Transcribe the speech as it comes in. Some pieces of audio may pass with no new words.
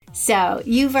So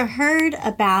you've heard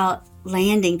about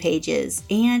landing pages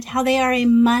and how they are a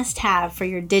must-have for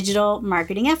your digital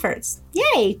marketing efforts.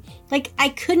 Yay! I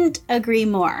couldn't agree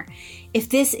more. If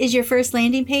this is your first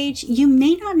landing page, you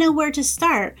may not know where to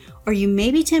start, or you may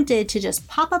be tempted to just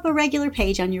pop up a regular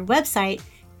page on your website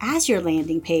as your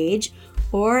landing page,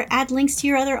 or add links to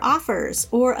your other offers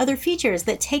or other features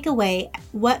that take away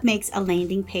what makes a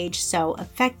landing page so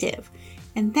effective.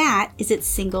 And that is its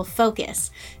single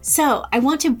focus. So I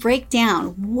want to break down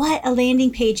what a landing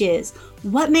page is,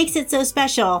 what makes it so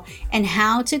special, and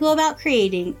how to go about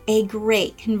creating a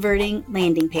great converting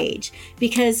landing page,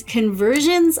 because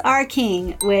conversions are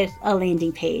king with a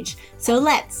landing page. So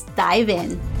let's dive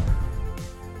in.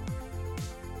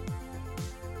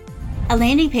 A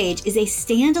landing page is a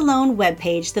standalone web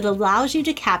page that allows you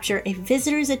to capture a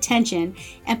visitor's attention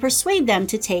and persuade them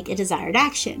to take a desired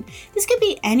action. This could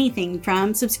be anything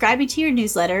from subscribing to your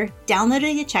newsletter,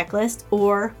 downloading a checklist,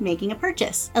 or making a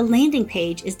purchase. A landing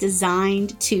page is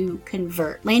designed to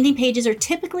convert. Landing pages are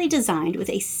typically designed with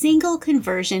a single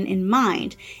conversion in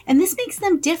mind, and this makes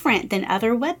them different than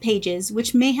other web pages,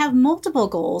 which may have multiple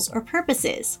goals or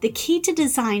purposes. The key to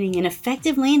designing an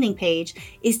effective landing page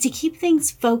is to keep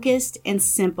things focused and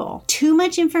simple. Too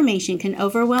much information can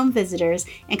overwhelm visitors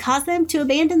and cause them to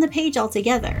abandon the page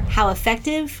altogether. How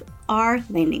effective are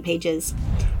landing pages?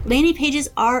 Landing pages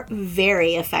are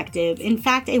very effective. In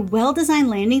fact, a well-designed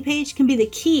landing page can be the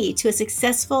key to a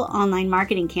successful online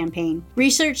marketing campaign.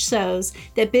 Research shows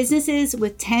that businesses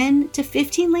with 10 to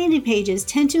 15 landing pages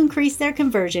tend to increase their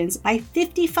conversions by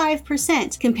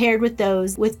 55% compared with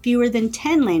those with fewer than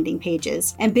 10 landing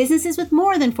pages. And businesses with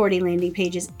more than 40 landing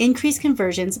pages increase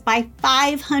conversions by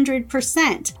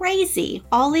 500%. Crazy!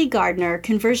 Ollie Gardner,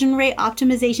 conversion rate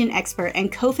optimization expert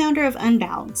and co-founder of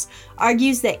Unbounce,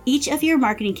 argues that each of your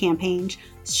marketing campaigns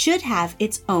should have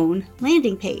its own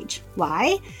landing page.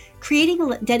 Why? Creating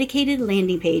a dedicated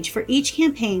landing page for each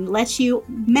campaign lets you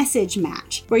message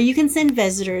match, where you can send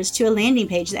visitors to a landing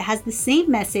page that has the same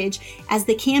message as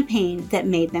the campaign that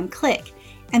made them click.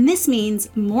 And this means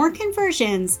more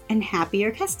conversions and happier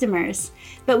customers.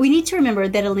 But we need to remember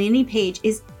that a landing page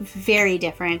is very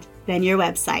different than your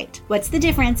website. What's the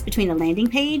difference between a landing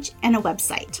page and a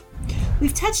website?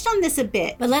 We've touched on this a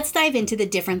bit, but let's dive into the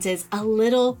differences a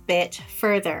little bit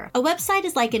further. A website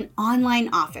is like an online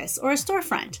office or a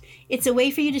storefront. It's a way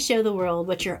for you to show the world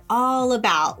what you're all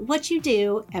about, what you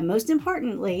do, and most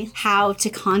importantly, how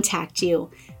to contact you.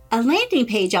 A landing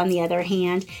page, on the other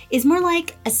hand, is more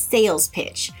like a sales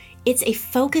pitch. It's a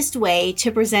focused way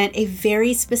to present a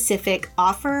very specific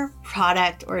offer,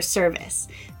 product, or service.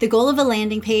 The goal of a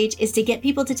landing page is to get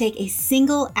people to take a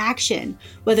single action,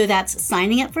 whether that's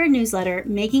signing up for a newsletter,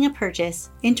 making a purchase,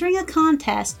 entering a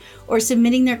contest, or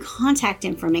submitting their contact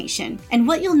information. And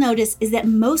what you'll notice is that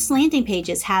most landing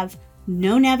pages have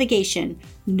no navigation,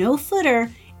 no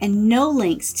footer, and no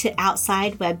links to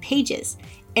outside web pages.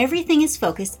 Everything is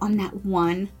focused on that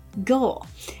one goal.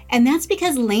 And that's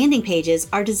because landing pages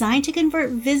are designed to convert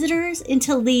visitors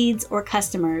into leads or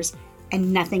customers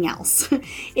and nothing else.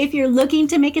 If you're looking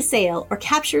to make a sale or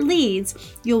capture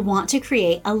leads, you'll want to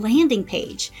create a landing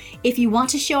page. If you want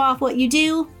to show off what you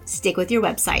do, stick with your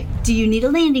website. Do you need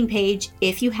a landing page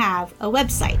if you have a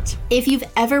website? If you've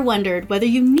ever wondered whether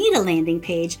you need a landing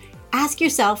page, ask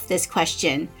yourself this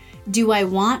question: do I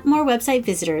want more website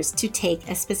visitors to take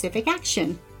a specific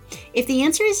action? If the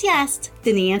answer is yes,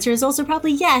 then the answer is also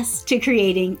probably yes to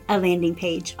creating a landing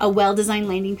page. A well-designed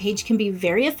landing page can be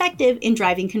very effective in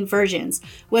driving conversions,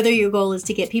 whether your goal is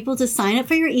to get people to sign up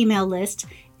for your email list,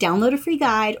 download a free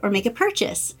guide, or make a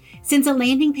purchase. Since a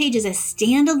landing page is a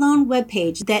standalone web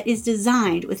page that is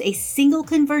designed with a single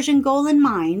conversion goal in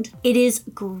mind, it is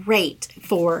great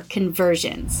for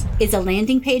conversions. Is a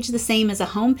landing page the same as a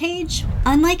home page?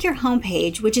 Unlike your home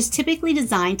page, which is typically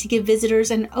designed to give visitors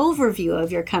an overview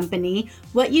of your company,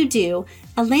 what you do,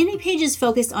 a landing page is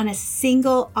focused on a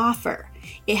single offer.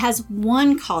 It has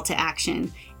one call to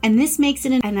action, and this makes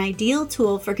it an ideal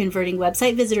tool for converting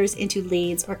website visitors into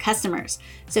leads or customers.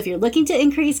 So if you're looking to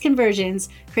increase conversions,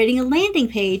 creating a landing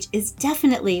page is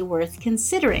definitely worth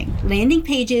considering. Landing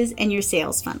pages and your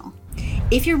sales funnel.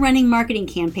 If you're running marketing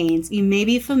campaigns, you may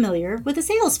be familiar with a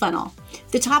sales funnel.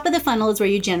 The top of the funnel is where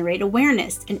you generate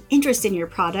awareness and interest in your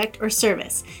product or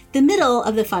service. The middle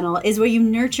of the funnel is where you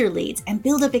nurture leads and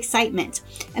build up excitement.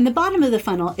 And the bottom of the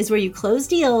funnel is where you close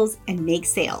deals and make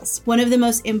sales. One of the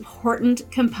most important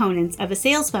components of a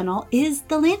sales funnel is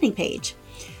the landing page.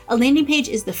 A landing page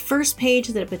is the first page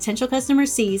that a potential customer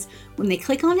sees when they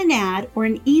click on an ad or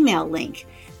an email link.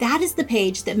 That is the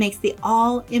page that makes the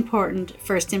all-important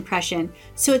first impression,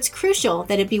 so it's crucial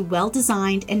that it be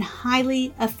well-designed and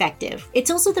highly effective. It's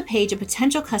also the page that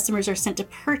potential customers are sent to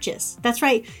purchase. That's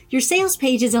right, your sales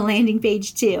page is a landing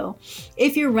page too.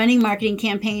 If you're running marketing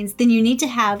campaigns, then you need to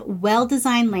have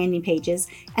well-designed landing pages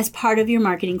as part of your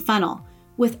marketing funnel.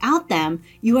 Without them,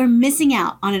 you are missing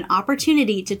out on an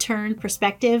opportunity to turn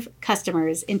prospective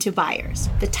customers into buyers.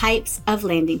 The types of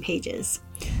landing pages.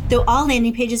 Though all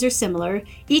landing pages are similar,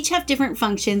 each have different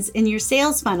functions in your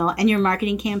sales funnel and your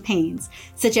marketing campaigns,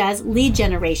 such as lead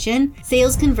generation,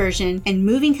 sales conversion, and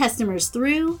moving customers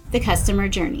through the customer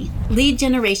journey. Lead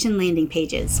generation landing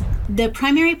pages. The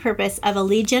primary purpose of a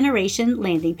lead generation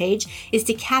landing page is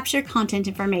to capture content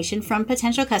information from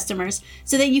potential customers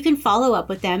so that you can follow up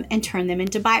with them and turn them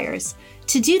into buyers.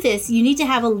 To do this, you need to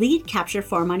have a lead capture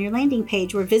form on your landing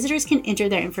page where visitors can enter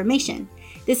their information.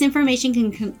 This information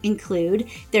can include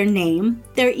their name,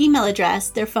 their email address,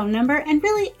 their phone number, and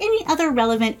really any other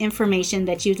relevant information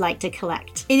that you'd like to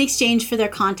collect. In exchange for their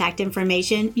contact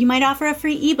information, you might offer a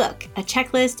free ebook, a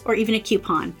checklist, or even a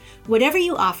coupon. Whatever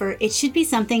you offer, it should be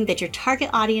something that your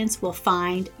target audience will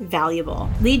find valuable.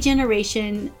 Lead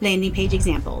generation landing page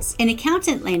examples. An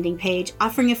accountant landing page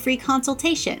offering a free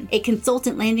consultation, a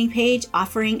consultant landing page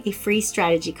offering a free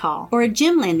strategy call, or a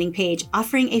gym landing page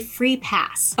offering a free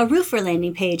pass, a roofer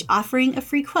landing page offering a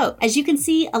free quote. As you can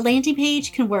see, a landing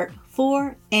page can work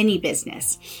for any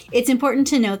business. It's important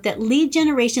to note that lead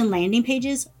generation landing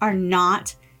pages are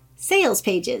not sales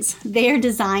pages. They are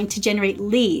designed to generate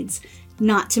leads,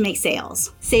 not to make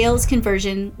sales. Sales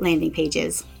conversion landing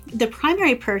pages. The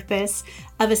primary purpose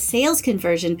of a sales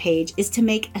conversion page is to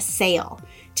make a sale.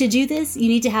 To do this, you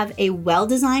need to have a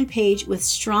well-designed page with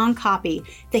strong copy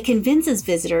that convinces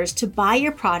visitors to buy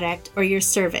your product or your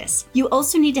service. You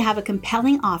also need to have a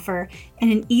compelling offer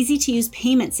and an easy-to-use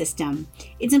payment system.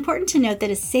 It's important to note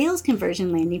that a sales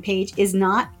conversion landing page is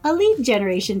not a lead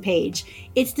generation page.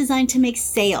 It's designed to make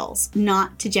sales,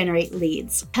 not to generate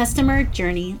leads. Customer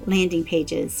journey landing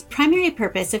pages. Primary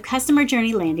purpose of customer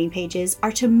journey landing pages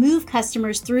are to move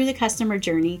customers through the customer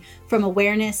journey from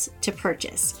awareness to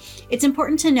purchase. It's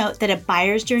important to note that a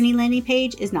buyer's journey landing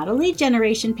page is not a lead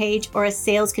generation page or a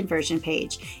sales conversion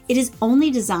page. It is only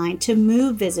designed to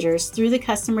move visitors through the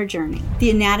customer journey.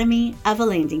 The anatomy of a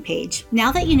landing page.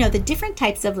 Now that you know the different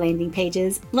types of landing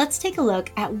pages, let's take a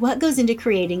look at what goes into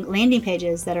creating landing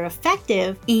pages that are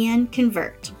effective and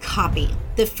convert. Copy.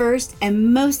 The first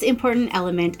and most important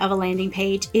element of a landing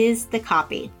page is the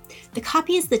copy. The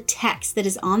copy is the text that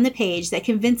is on the page that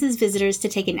convinces visitors to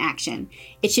take an action.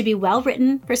 It should be well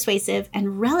written, persuasive,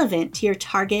 and relevant to your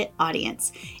target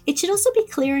audience. It should also be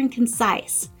clear and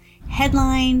concise.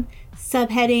 Headline,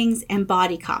 subheadings, and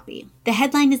body copy. The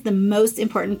headline is the most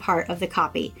important part of the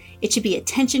copy. It should be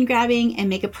attention-grabbing and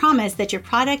make a promise that your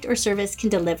product or service can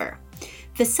deliver.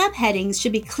 The subheadings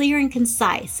should be clear and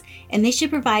concise, and they should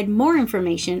provide more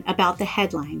information about the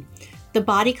headline. The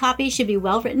body copy should be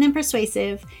well written and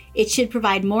persuasive. It should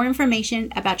provide more information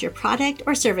about your product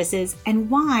or services and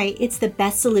why it's the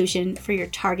best solution for your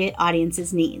target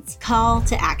audience's needs. Call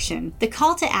to action. The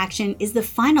call to action is the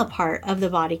final part of the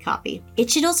body copy. It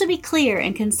should also be clear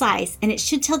and concise, and it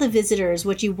should tell the visitors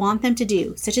what you want them to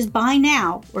do, such as buy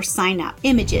now or sign up.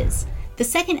 Images. The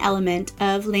second element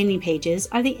of landing pages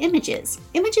are the images.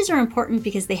 Images are important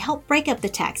because they help break up the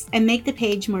text and make the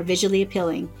page more visually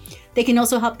appealing. They can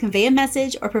also help convey a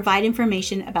message or provide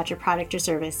information about your product or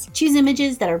service. Choose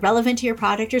images that are relevant to your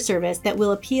product or service that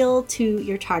will appeal to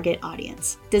your target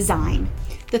audience. Design.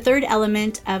 The third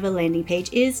element of a landing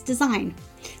page is design.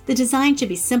 The design should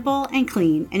be simple and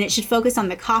clean, and it should focus on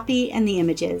the copy and the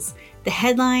images. The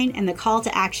headline and the call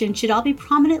to action should all be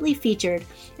prominently featured,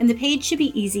 and the page should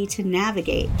be easy to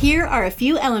navigate. Here are a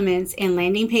few elements in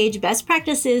landing page best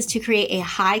practices to create a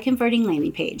high converting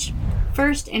landing page.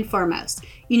 First and foremost,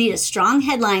 you need a strong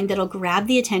headline that'll grab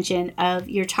the attention of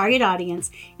your target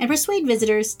audience and persuade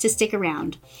visitors to stick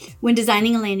around. When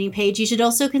designing a landing page, you should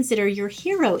also consider your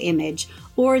hero image,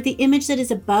 or the image that is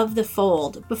above the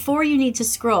fold before you need to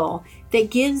scroll, that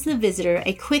gives the visitor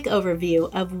a quick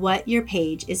overview of what your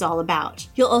page is all about.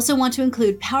 You'll also want to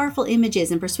include powerful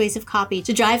images and persuasive copy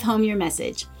to drive home your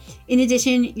message. In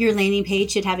addition, your landing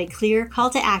page should have a clear call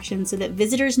to action so that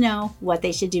visitors know what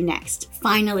they should do next.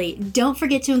 Finally, don't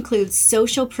forget to include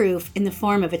social proof in the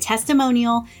form of a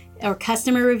testimonial or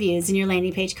customer reviews in your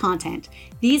landing page content.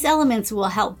 These elements will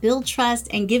help build trust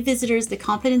and give visitors the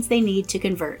confidence they need to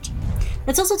convert.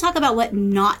 Let's also talk about what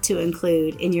not to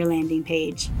include in your landing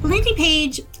page. A landing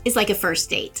page is like a first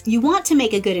date. You want to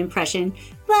make a good impression,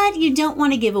 but you don't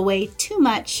want to give away too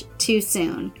much too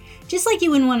soon. Just like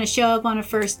you wouldn't want to show up on a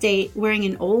first date wearing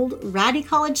an old, ratty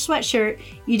college sweatshirt,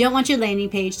 you don't want your landing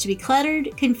page to be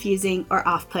cluttered, confusing, or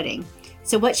off-putting.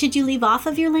 So what should you leave off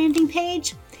of your landing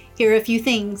page? Here are a few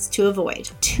things to avoid.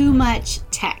 Too much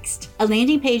text. A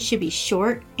landing page should be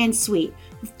short and sweet,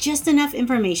 with just enough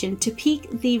information to pique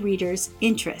the reader's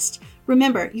interest.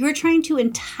 Remember, you are trying to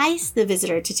entice the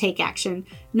visitor to take action,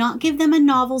 not give them a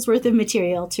novel's worth of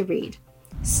material to read.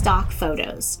 Stock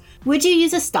photos. Would you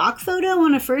use a stock photo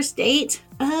on a first date?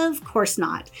 Of course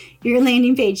not. Your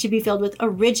landing page should be filled with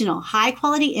original,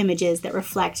 high-quality images that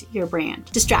reflect your brand.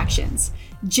 Distractions.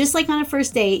 Just like on a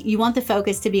first date, you want the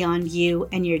focus to be on you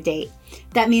and your date.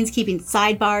 That means keeping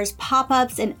sidebars,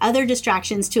 pop-ups, and other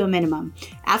distractions to a minimum.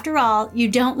 After all, you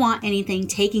don't want anything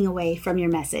taking away from your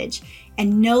message.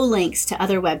 And no links to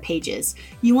other web pages.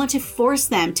 You want to force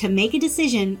them to make a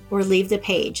decision or leave the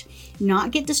page,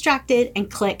 not get distracted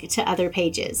and click to other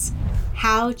pages.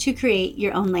 How to create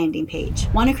your own landing page.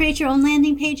 Want to create your own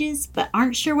landing pages but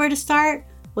aren't sure where to start?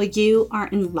 Well, you are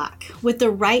in luck. With the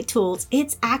right tools,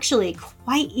 it's actually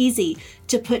quite easy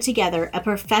to put together a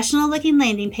professional looking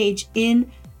landing page in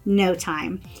no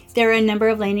time. There are a number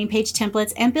of landing page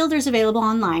templates and builders available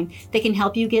online that can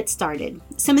help you get started.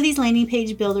 Some of these landing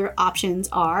page builder options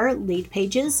are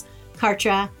Leadpages,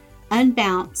 Kartra,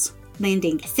 Unbounce,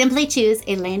 Landing. Simply choose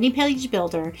a landing page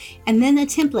builder and then a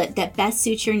template that best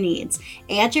suits your needs.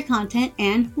 Add your content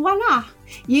and voila!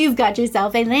 You've got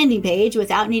yourself a landing page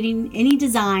without needing any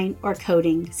design or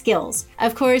coding skills.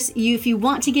 Of course, if you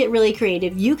want to get really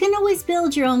creative, you can always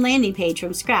build your own landing page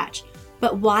from scratch.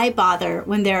 But why bother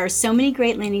when there are so many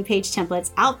great landing page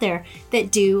templates out there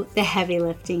that do the heavy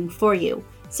lifting for you?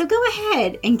 So go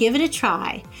ahead and give it a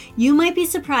try. You might be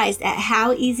surprised at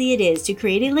how easy it is to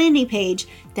create a landing page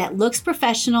that looks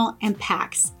professional and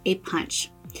packs a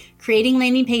punch. Creating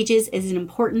landing pages is an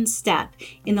important step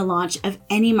in the launch of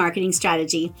any marketing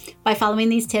strategy. By following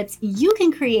these tips, you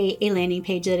can create a landing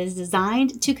page that is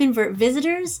designed to convert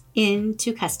visitors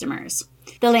into customers.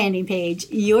 The landing page,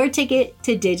 your ticket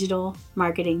to digital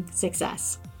marketing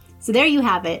success. So there you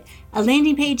have it. A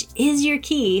landing page is your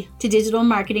key to digital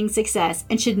marketing success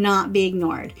and should not be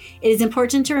ignored. It is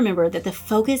important to remember that the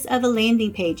focus of a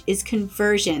landing page is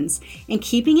conversions, and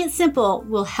keeping it simple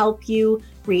will help you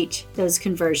reach those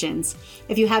conversions.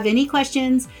 If you have any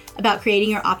questions about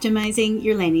creating or optimizing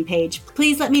your landing page,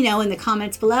 please let me know in the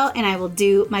comments below and I will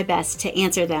do my best to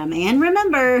answer them. And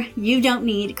remember, you don't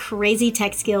need crazy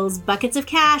tech skills, buckets of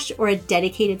cash, or a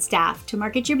dedicated staff to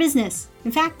market your business.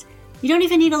 In fact, you don't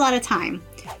even need a lot of time.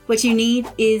 What you need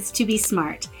is to be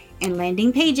smart, and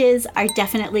landing pages are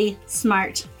definitely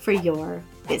smart for your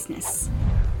business.